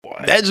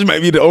That just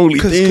might be the only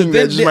thing.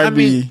 That just might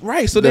be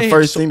right. So the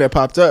first thing that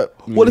popped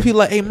up. What if he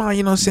like, hey mom,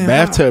 you know what I'm saying?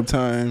 Bathtub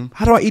time.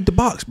 How do I eat the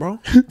box, bro?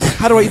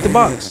 How do I eat the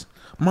box?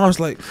 Mom's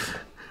like,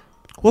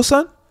 well,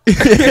 son,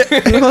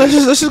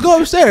 let's just go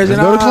upstairs and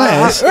go to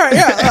class.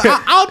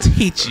 I'll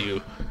teach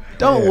you.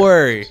 Don't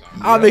worry.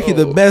 I'll make you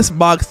the best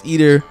box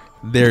eater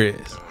there is.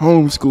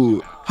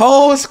 Homeschool.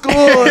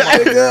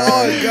 Nigga.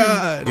 Oh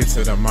God. Get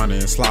to the money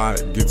and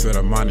slide. Get to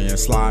the money and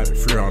slide.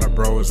 Free all the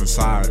bros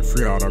inside.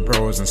 Free all the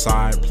bros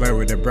inside. Play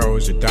with the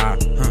bros, you die.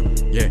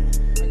 Yeah.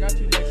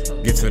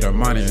 Get to the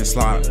money and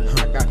slide.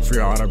 Free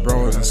all the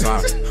bros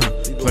inside.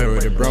 Play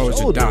with the bros,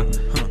 you die.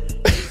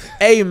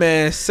 Hey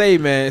man, it's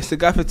the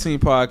Got 15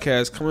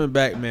 podcast coming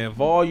back, man.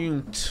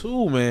 Volume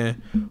 2,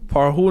 man.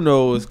 Who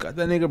knows? Got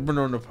that nigga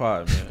Bruno on the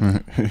pod,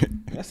 man.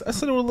 I said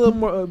it was a little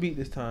more upbeat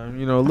this time.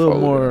 You know, a little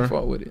more.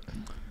 Fought with it.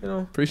 You know,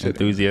 Appreciate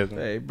enthusiasm.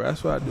 Hey, bro,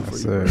 that's what I do for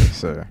sir, you. yes,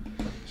 sir.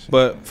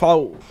 But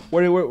follow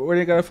where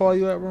they gotta follow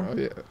you at, bro? Oh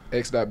yeah,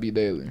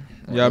 x.bdaily.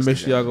 Y'all make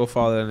sure y'all go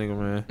follow that nigga,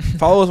 man.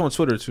 Follow us on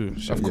Twitter too.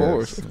 Of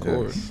course.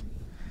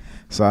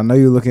 So I know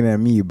you're looking at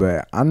me,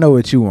 but I know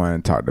what you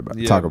want to talk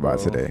about bro.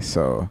 today.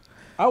 So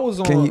I was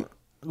on.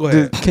 Go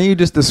ahead. Can you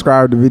just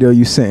describe the video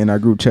you sent in our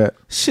group chat?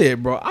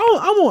 Shit, bro. I'm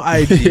on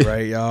IG,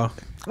 right, y'all.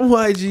 I'm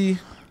on IG.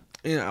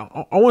 And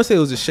I want to say it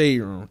was a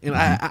shade room, and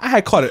I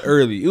had caught it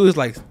early. It was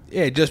like,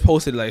 just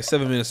posted like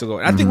 7 minutes ago,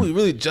 and I think we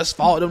really just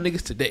followed them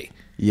niggas today.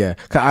 Yeah,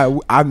 cause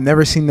I've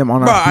never seen them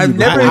on Bro, our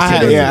feed.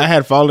 I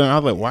had followed them. I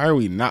was like, why are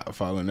we not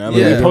following them?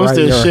 Like, we post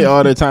this shit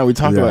all the time. We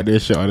talk about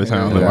this shit all the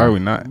time. I was like, why are we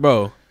not?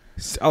 Bro,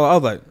 I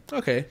was like,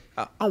 okay.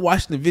 I'm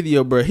watching the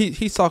video, bro.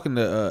 He's talking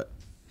to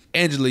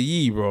Angela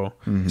Yee, bro.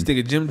 This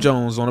nigga Jim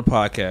Jones on the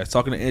podcast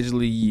talking to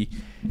Angela Yee.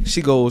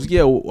 She goes,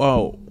 yeah,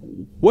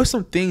 what's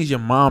some things your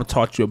mom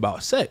taught you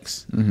about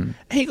sex? And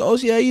he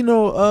goes, yeah,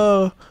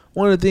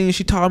 one of the things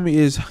she taught me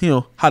is,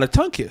 how to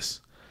tongue kiss.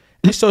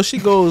 And so she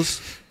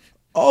goes,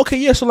 okay,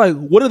 yeah, so like,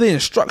 what are the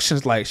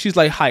instructions like? She's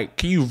like, hi,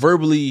 can you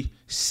verbally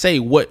say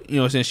what,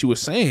 she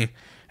was saying?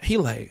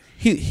 And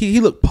he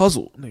looked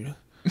puzzled, nigga.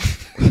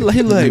 He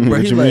like, bro.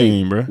 What you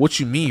mean, bro? What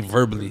you mean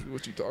verbally?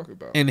 What you talking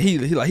about? And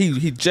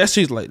he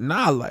gestures like,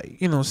 nah, like,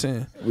 you know what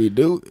I'm saying? We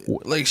do.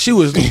 Like, she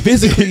was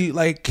physically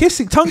like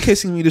tongue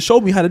kissing me to show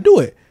me how to do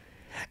it.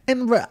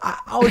 And bro,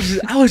 I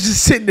was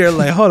just sitting there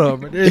like, hold on,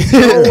 bro. There's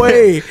no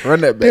way.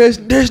 Run that back.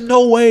 There's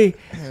no way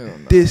No.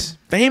 this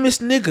famous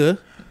nigga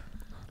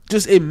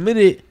just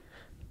admitted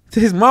to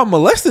his mom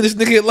molesting this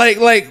nigga,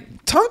 like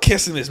tongue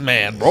kissing this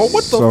man, bro.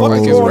 What the fuck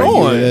is going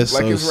on? That's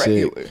Like so it's sick.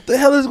 regular. What the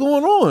hell is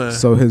going on?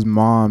 So his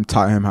mom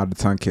taught him how to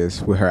tongue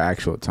kiss with her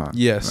actual tongue.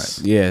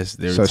 Yes. Yes,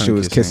 they were So she tongue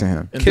was kissing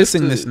him. And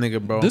Kissing this this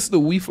nigga, bro. This the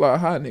We Fly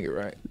High nigga,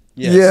 right?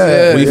 Yes.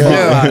 Yeah, We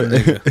yeah. fly high,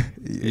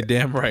 nigga. You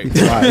damn right.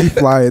 He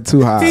fly it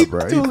too high, He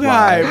bro. too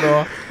high,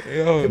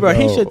 bro. Bro,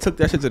 he should have took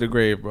that shit to the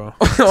grave, bro.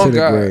 Oh To the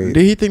God. grave.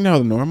 Did he think that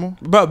was normal?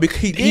 Bro, because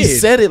he did. He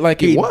said it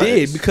like he it was.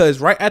 did, because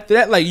right after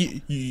that, like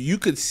you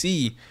could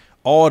see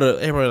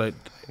everybody like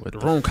the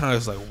room kind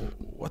of was like,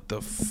 what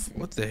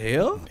the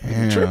hell?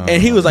 Damn.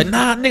 And he was like,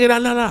 nah, nigga,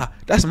 nah.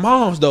 That's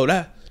mom's though.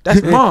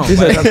 That's mom. He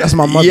said, that's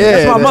my mother. Yeah,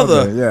 That's my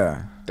mother.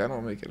 Yeah. That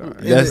don't make it all right.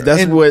 That's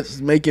and- what's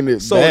making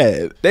it So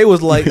bad. they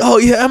was like, oh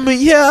yeah, I mean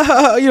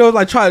yeah,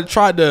 like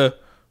tried to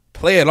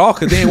play it off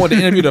because they didn't want the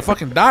interview to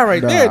fucking die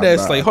right there.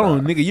 That's like, hold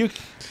on, nigga, you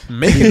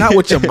making out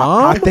with your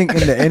mom? I think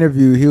in the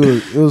interview he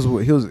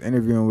was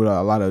interviewing with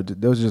a lot of,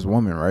 there was just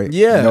women, right?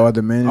 Yeah. No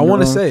other men. I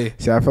want to say.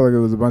 See, I feel like it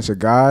was a bunch of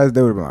guys.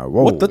 They would have been like,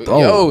 whoa, What the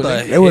Yo,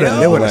 the They would have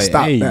hell? like,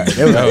 stopped hey, that.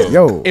 They would have,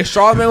 yo. If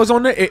Charlamagne was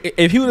on there,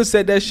 if he would have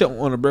said that shit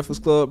on the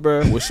Breakfast Club, bro,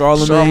 with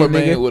Charlamagne,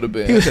 Charlamagne nigga, would have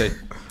been. he would say,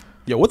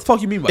 "Yo, what the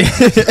fuck you mean by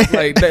that?"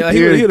 like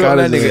he would have caught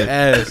that his nigga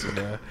ass,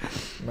 man.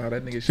 Nah,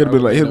 that nigga He'd be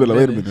like, Charlamagne wait a no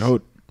minute,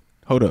 menace.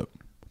 hold up.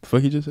 The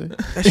fuck he just said?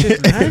 That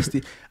shit's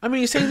nasty. I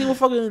mean, same thing with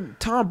fucking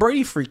Tom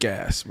Brady freak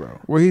ass, bro.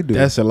 What he do?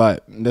 That's a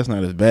lot. That's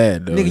not as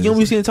bad though. Nigga, you don't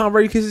be seeing Tom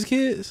Brady kiss his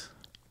kids?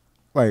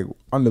 like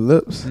on the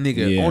lips.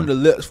 Nigga, Yeah. on the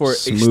lips for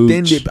Smooch.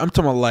 extended. I'm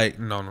talking about like,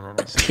 no.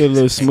 Get a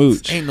little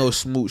smooch. Ain't no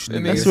smooch,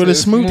 nigga. That's Nigga what a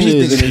said smooch smooch.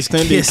 is. An Niggas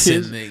extended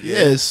kissing, kiss. nigga.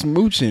 Yeah,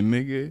 smooching,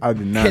 nigga. I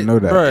did not know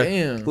that. Bruh,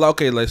 Damn. like,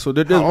 okay, like so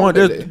there's How one. old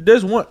are they?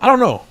 There's one. I don't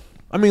know.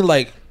 I mean,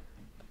 like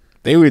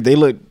They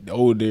look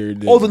older.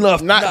 Than, old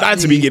enough not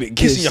to be getting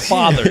kissing kissed. your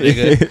father,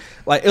 nigga.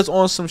 Like it's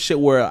on some shit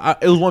where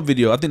it was one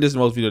video. I think this is the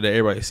most video that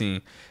everybody's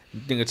seen.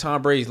 Nigga,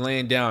 Tom Brady's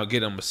laying down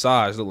getting a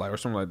massage, look like or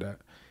something like that.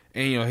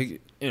 And he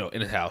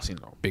in his house,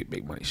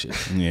 big money shit.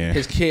 Yeah.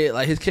 His kid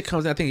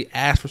comes in. I think he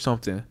asked for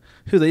something.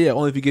 He was like, yeah,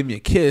 only if you give me a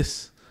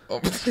kiss. Oh.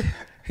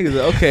 He was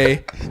like,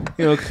 okay.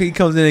 He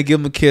comes in and give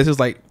him a kiss. It was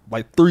like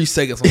 3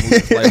 seconds on the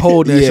lips, like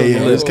holding that shit on the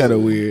Yeah, lips. it's kind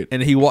of weird.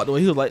 And then he walked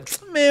away. He was like,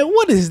 man,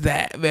 what is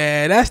that,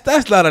 man?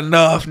 That's not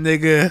enough,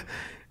 nigga.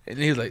 And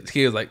he was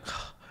like,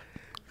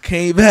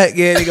 came back,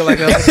 yeah, nigga, like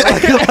a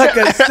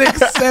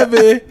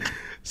 6-7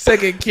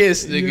 second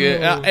kiss,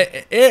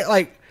 nigga.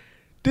 Like,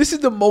 this is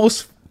the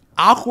most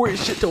awkward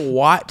shit to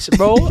watch,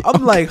 bro.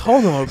 I'm like,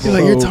 hold on, bro. He's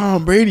like, you're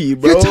Tom Brady,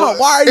 bro.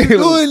 Why are you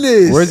doing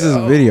this? Where's this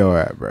video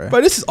at, bro?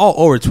 Bro, this is all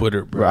over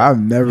Twitter, bro. Bro, I've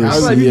never I've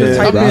seen never it.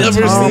 seen I've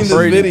never Tom seen this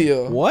Brady.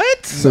 video.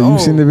 What? So you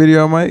seen the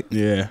video, Mike?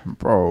 Yeah.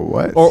 Bro,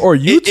 what? Or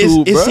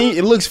YouTube, bro.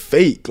 It looks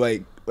fake.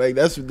 Like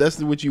that's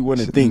what you want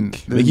to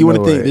think. There's Like you want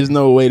to no think way. there's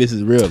no way this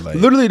is real. Like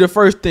Literally the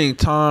first thing,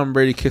 Tom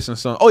Brady kissing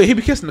son. Oh yeah, he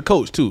be kissing the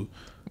coach too.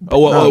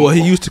 Well,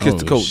 he used to kiss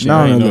the coach shit. no,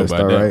 I ain't no, know that's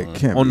about all that right. one.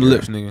 Can't on be the right.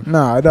 lips, nigga.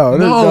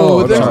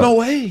 No, there's no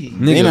way.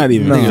 Nigga, They're not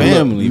even no,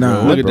 family,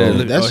 no, bro. Look at that. bro.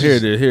 Look, That's here it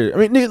just- is. Here. I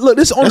mean, nigga, look,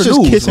 this on That's the just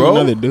news, kissing bro.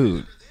 another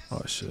dude.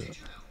 Oh shit.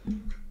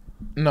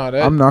 No,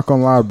 that I'm not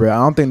gonna lie, bro. I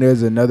don't think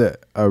there's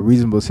a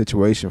reasonable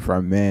situation for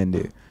a man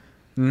that.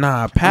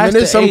 Nah, I past mean,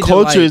 there's the some age of,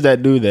 cultures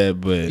that do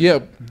that, but yeah,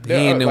 He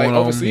ain't the one on-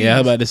 overseas. yeah, I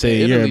was about to say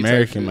Italy you're type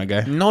American, shit. my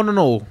guy.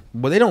 No.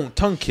 But they don't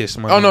tongue kiss,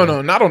 my Oh nigga.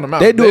 no, not on the mouth.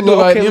 They do a little,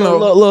 like, okay, you know,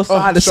 little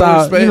side to show side.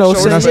 respect, You know, show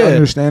saying, That's yeah, respect.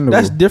 understandable.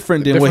 that's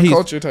different than what Different he's.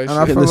 culture type And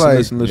I shit. feel Listen, like-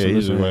 listen, Yeah, he's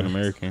listen. a white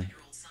American.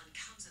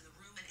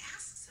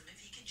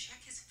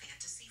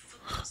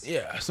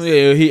 Yeah, so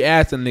yeah, he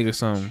asked a nigga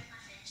something.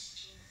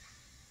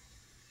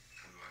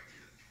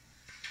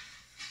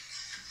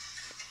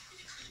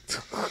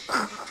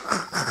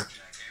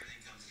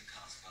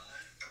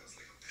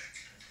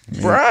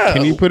 Bro,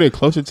 Can you put it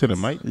closer to the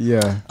mic?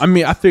 Yeah. I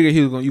mean, I figured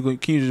he was going.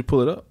 Can you just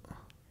pull it up?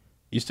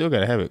 You still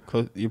gotta have it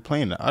close. You're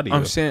playing the audio,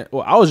 I'm saying.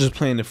 Well, I was just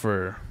playing it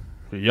for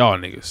y'all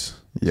niggas.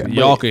 Yeah. So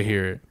y'all could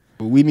hear it.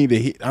 but we need to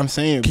hit. I'm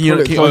saying, Can you?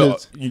 put it Can,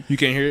 closer. you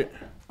can't hear it.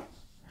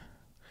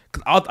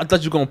 'Cause I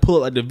thought you were gonna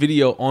pull like the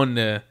video on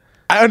the.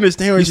 I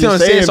understand what You see you're what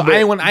I'm saying? saying. So but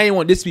I ain't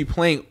want this to be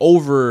playing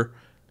over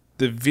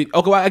the video.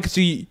 Okay, well, I can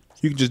see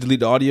you can just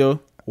delete the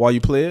audio while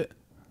you play it.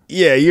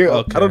 yeah, you're.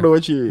 Okay. I don't know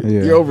what you're.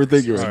 Yeah. You're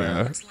overthinking right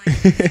now. It's like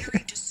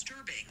very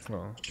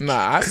disturbing.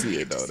 nah, I see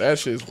it though. That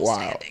shit's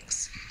wild.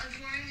 Standings. I was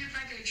wondering if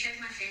I could check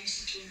my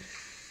fantasy team.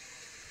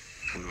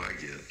 What do I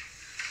get?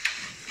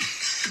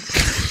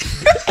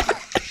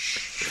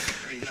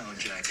 No,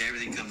 Jack,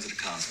 everything comes at a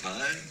cost, bud.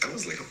 That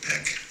was like a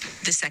peck.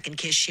 The second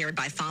kiss shared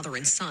by father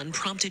and son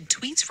prompted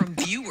tweets from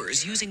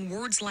viewers using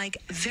words like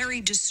very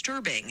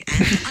disturbing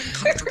and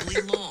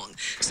uncomfortably long.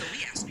 So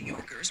we asked New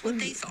Yorkers what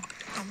they thought.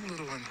 I'm a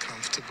little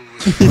uncomfortable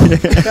with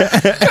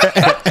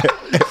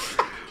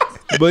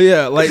But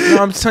yeah, like no,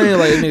 I'm telling you,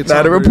 like nigga, Nah,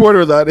 Tom the Brady- reporter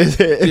was out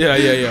there.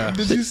 Yeah.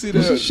 Did you see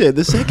that? Shit,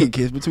 the second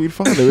kiss between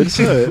father and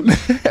son.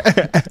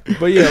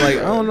 But yeah, like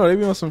I don't know, they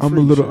be on some. I'm a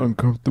freak little shit.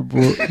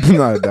 uncomfortable.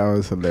 No, that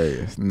was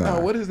hilarious. Nah. Nah,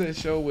 what is that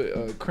show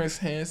with Chris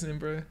Hansen,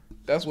 bro?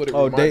 That's what it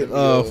Oh, reminded they me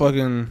of.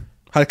 fucking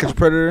How to Catch a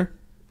Predator.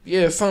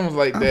 Yeah, something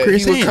like that.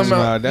 Chris He would Hansen. come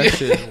Nah, out. that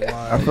shit. I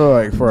Wild. feel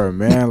like for a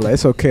man, like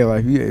it's okay.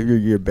 Like if you're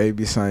your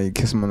baby son, you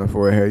kiss him on the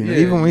forehead. You know, Yeah,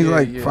 even when he's yeah,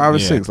 like yeah. 5 or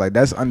Yeah. 6, like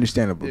that's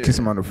understandable. Yeah. Kiss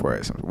him on the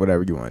forehead, something,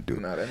 whatever you want to do.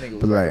 Nah, that nigga was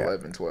But like like,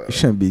 11, 12. You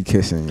shouldn't be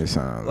kissing your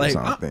son. Like,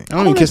 Like, something. I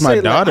don't even kiss my wanna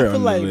say, daughter Like, I feel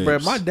on like, the bro,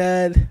 lips.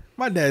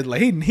 my dad,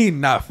 like he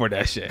not for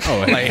that shit. Oh,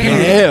 like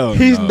hell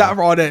he's no. not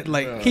for all that.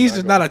 Like No, he's not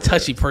just going not a for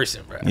touchy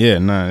person, bro. Yeah,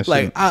 nah. that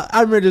Like shit-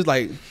 I remember just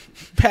like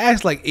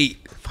past like 8,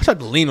 I tried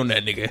to lean on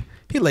that nigga.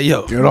 He like,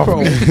 yo, Get off bro,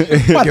 of me.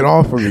 Get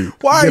off of me.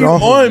 why are Get you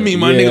off of on me,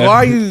 my Yeah. nigga? Why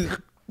are you?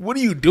 What are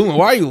you doing?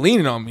 Why are you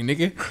leaning on me,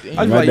 nigga?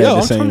 I was My like, dad yo,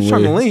 the I'm same just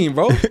trying to way. lean,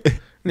 bro.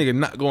 Nigga,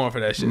 not going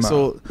for that shit. Nah.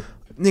 So,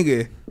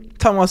 nigga,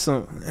 talking about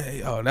some,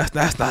 hey, oh,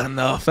 that's not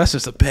enough. That's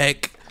just a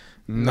peck.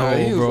 No, Nah,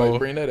 he was bro. like,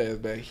 bring that ass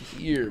back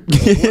here, bro.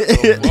 What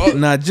the fuck?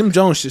 Nah, Jim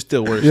Jones shit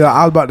still worse. Yeah,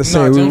 I was about to say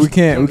Nah, we Jim-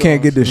 can't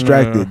Jim get Jones.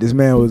 distracted. Nah. This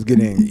man was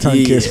getting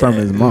tongue kissed from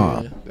his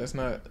mom. Yeah, that's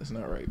not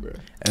right, bro.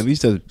 at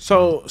least the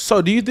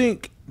So do you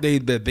think they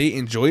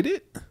enjoyed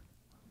it?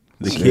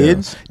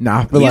 kids. Nah,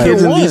 I feel Either like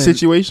Kids in one. these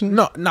situations.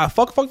 No, nah,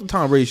 fuck the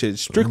Tom Brady shit.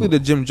 Strictly the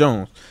Jim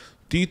Jones.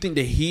 Do you think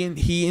that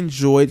he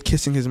enjoyed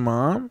kissing his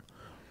mom,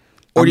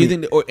 or I do you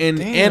mean, think, or and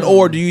damn.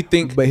 or do you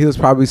think? but he was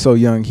probably so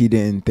young he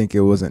didn't think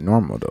it wasn't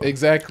normal though.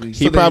 Exactly.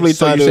 He So probably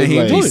so thought you it say was he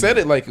like, he enjoyed said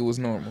it like it was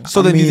normal.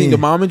 So I then, do you think the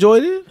mean- mom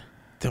enjoyed it,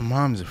 the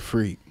mom's a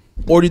freak.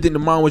 or do you think the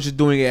mom was just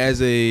doing it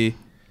as a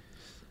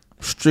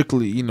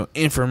strictly,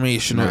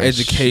 informational, Nah,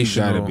 educational? She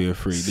gotta be a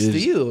freak.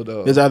 There's, Still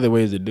though. there's other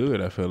ways to do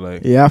it. I feel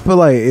like. Yeah, I feel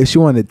like if she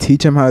wanted to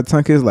teach him how to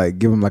tongue kiss, like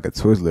give him like a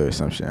Twizzler or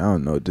some shit. I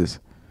don't know, just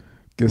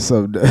get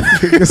something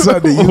get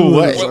something to use. What? or some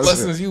What shit.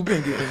 lessons you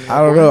been getting? I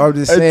don't know. I'm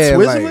just A saying,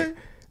 Twizzler? like,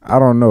 I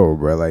don't know,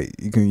 bro. Like,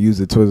 you can use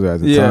the Twizzler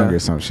as a Yeah. tongue or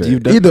some shit.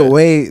 You've done Either that?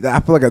 way, I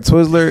feel like a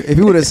Twizzler. If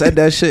he would have said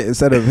that shit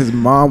instead of his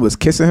mom was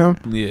kissing him,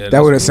 Yeah, that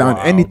would have that's sounded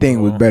wild, anything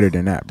bro. was better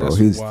than that, bro. That's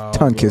His wild,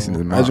 tongue bro. kissing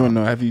his I just want mom. to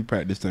know: have you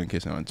practiced tongue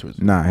kissing on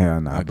Twitter? Nah, hell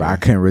nah, Okay. bro. I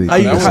can't really. How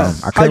think you, of how,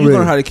 something. I how can't you really,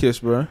 learn how to kiss,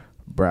 bro?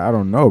 bro. I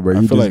don't know, bro. I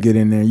You feel just like- get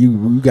in there.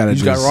 You gotta You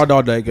just got just raw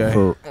dog that guy.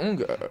 for-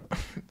 God.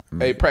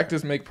 Hey,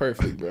 practice make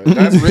perfect, bro.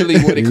 That's really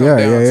what it comes down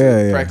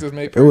to. Practice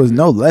make It perfect. was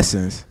no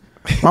lessons.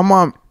 My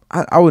mom.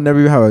 I would never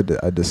even have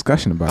a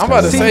discussion about. I'm that.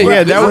 about to say,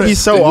 yeah, that would be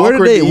so Where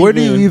awkward. where do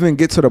you even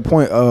get to the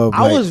point of?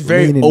 I like, was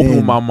very leaning open in?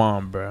 with my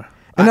mom, bro. And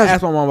I that's-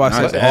 asked my mom about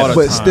sex But all the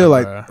But time. still,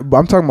 like, bruh. but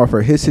I'm talking about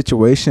for his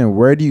situation.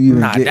 Where do you even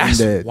Nah, get in that's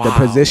the wild.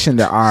 position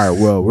that, all right,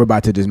 well, we're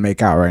about to just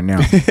make out right now?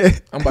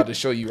 I'm about to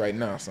show you right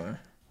now, son.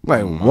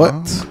 Like,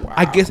 what?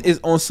 I guess it's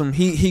on some.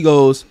 He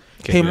goes,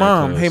 Can't hey be that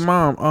mom, close. hey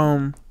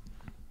mom,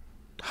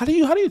 How do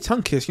you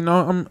tongue kiss? You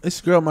know, it's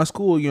a girl at my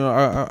school. You know,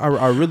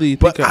 I really.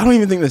 But I don't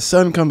even think the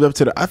son comes up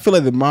to the. I feel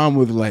like the mom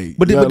was like,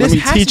 but let this me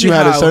has teach to you be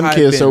how to son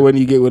kiss. been. So when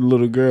you get with a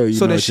little girl, you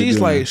so know then what you're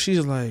doing.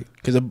 she's like,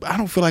 because I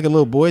don't feel like a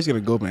little boy's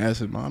gonna go up and ask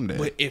his mom that.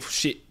 But if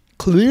shit,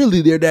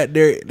 clearly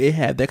they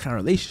have that kind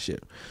of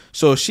relationship.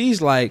 So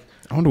she's like,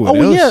 I wonder what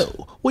else.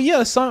 well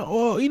yeah, son.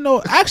 Well, you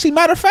know, actually,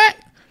 matter of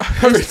fact,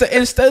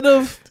 instead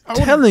of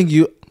telling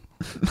you.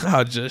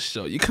 I'll just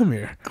show you. Come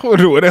here. I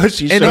wonder what else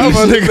she showed. I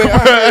heard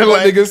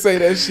niggas say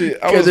that shit.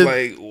 I was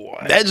like,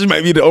 what? That just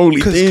might be the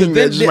only thing.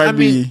 That just might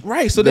be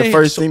right. So the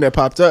first thing that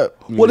popped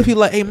up. What if he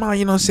like, hey, mom,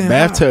 you know what I'm saying?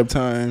 Bathtub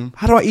time.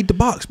 How do I eat the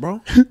box,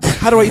 bro?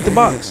 How do I eat the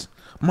box?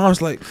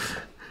 Mom's like,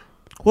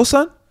 well,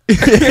 son,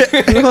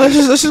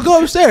 let's just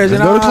go upstairs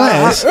and go to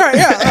class.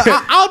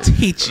 I'll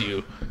teach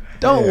you.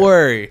 Don't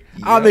worry.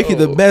 I'll make you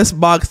the best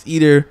box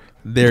eater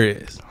there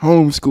is.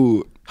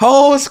 Homeschool.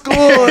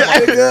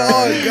 Nigga.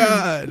 Oh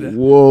God.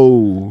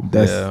 Whoa.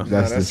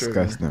 That's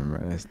disgusting, bro.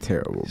 That's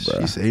terrible,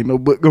 bro. She said, ain't no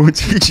book gonna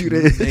teach you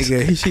this.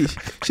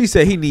 Nigga, she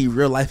said he need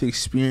real life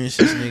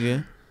experiences,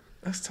 nigga.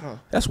 That's tough.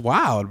 That's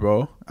wild,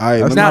 bro.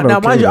 Now,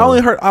 mind you,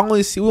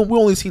 we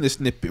only seen the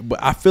snippet,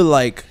 but I feel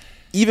like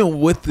even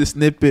with the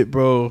snippet,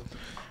 bro,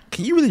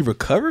 can you really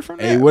recover from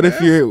that? Hey, what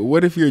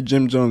if you're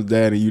Jim Jones'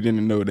 dad and you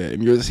didn't know that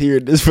and you're just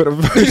hearing this for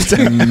the first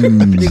time?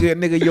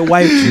 nigga, your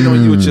wife cheating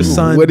on you with your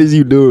son. What is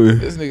you doing?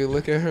 This nigga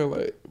look at her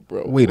like,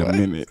 bro. Wait a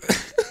minute.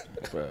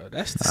 Bro,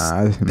 that's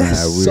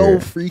so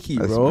weird. Freaky,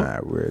 that's bro.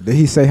 Mad weird. Did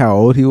he say how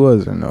old he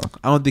was or no?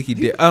 I don't think he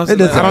did. I don't think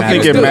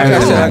it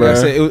matters, like bro. I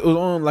said, it was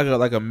on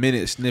like a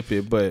minute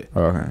snippet, but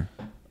Okay.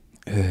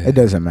 It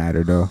doesn't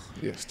matter though.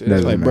 Yeah,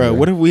 Like, bro,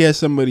 what if we had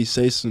somebody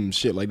say some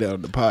shit like that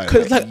on the pod?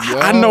 Cause like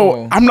I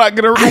know I'm not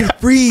gonna. I'd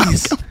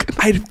freeze.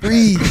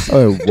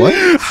 Oh, what?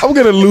 I'm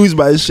gonna lose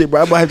by this shit,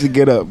 bro. I'm gonna have to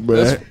get up,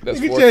 bro. That's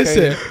You 4K. just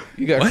said,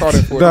 You got caught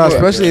in 4K. No,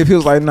 especially if he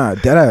was like, nah,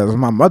 that ass was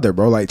my mother,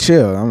 bro. Like,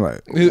 chill. I'm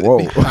like,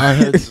 whoa.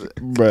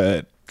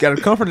 Bro.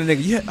 gotta comfort a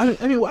nigga. Yeah,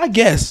 I mean, I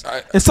guess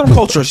in some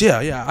cultures,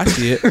 yeah, I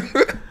see it.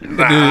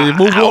 I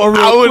would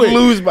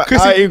lose my.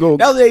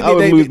 I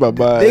would lose my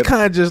mind. They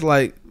kind of just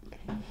like,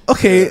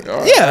 okay,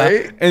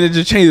 right. and then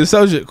just change the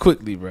subject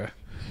quickly, bro.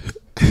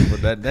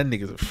 But that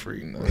nigga's a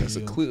freak. No, that's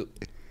a clip.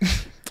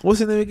 What's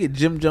his name again?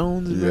 Jim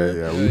Jones.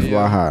 Yeah, we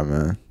fly high,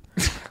 man.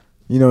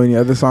 You know any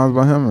other songs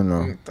by him or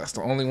no? That's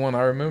the only one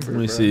I remember. Let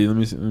me see. Let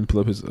me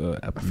pull up his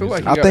Apple. I feel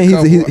like I think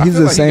he's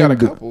the same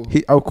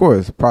dude. Of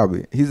course,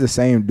 probably he's the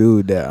same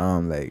dude that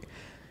like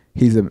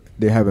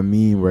they have a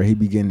meme where he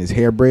be getting his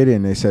hair braided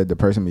and they said the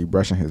person be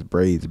brushing his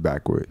braids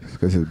backwards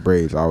because his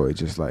braids always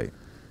just like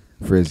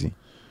frizzy.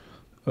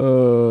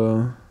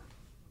 What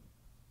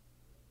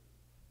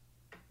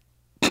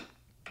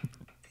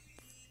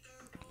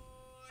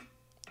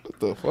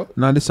the fuck?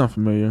 Nah, this sound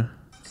familiar.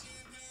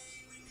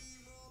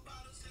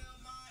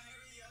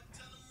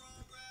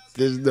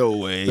 There's no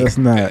way. That's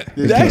not.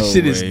 That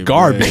shit is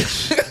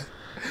garbage.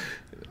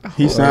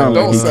 He sounds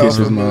like he kissed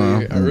his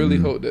mom. I really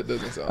hope that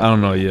doesn't sound. I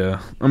don't know.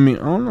 Yeah, I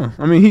don't know.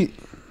 I mean,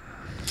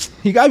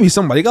 he got to be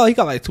somebody. He got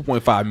like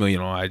 2.5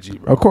 million on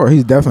IG, bro. Of course,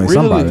 he's definitely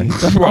somebody.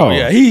 Bro,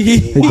 yeah,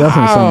 he's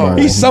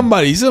definitely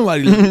somebody. He's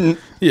somebody.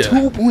 Yeah,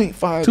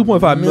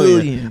 2.5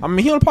 million. I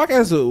mean, he on the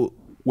podcast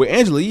with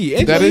Angela Yee.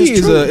 Angela Yee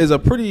is a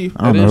pretty.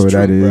 I don't know who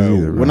that is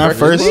either. When I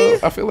first,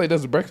 I feel like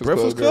that's a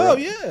Breakfast Club.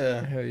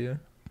 Yeah, hell yeah.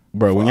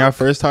 Bro, when y'all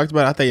first talked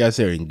about it, I thought y'all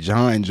said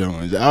John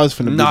Jones. I was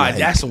finna be like,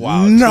 that's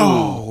wild.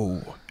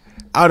 No,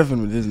 I would have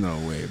finna. There's no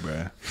way,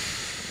 bro.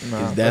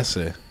 Nah, that's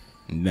a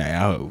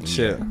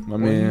shit. My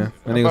man,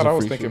 I thought I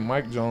was thinking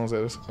Mike Jones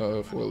for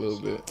a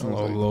little bit.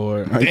 Oh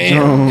Lord,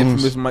 damn,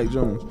 infamous Mike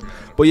Jones.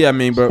 But yeah, I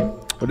mean,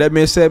 bro. With that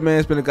being said, man,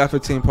 it's been a Got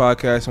 15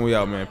 podcast, and we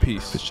out, man.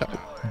 Peace.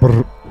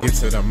 Get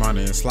to the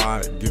money and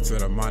slide. Get to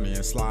the money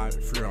and slide.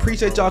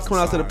 Appreciate y'all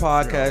coming out to the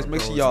podcast.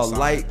 Make sure y'all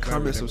like,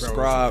 comment,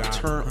 subscribe,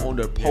 turn on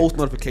the post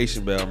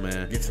notification bell,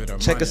 man.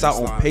 Check us out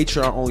on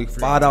Patreon, only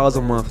 $5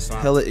 a month.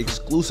 Hella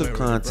exclusive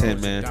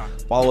content, man.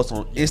 Follow us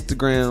on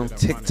Instagram,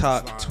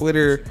 TikTok,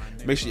 Twitter.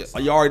 Make sure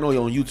y'all already know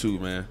you're on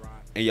YouTube, man.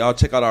 And y'all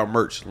check out our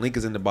merch. Link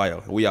is in the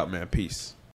bio. We out, man. Peace.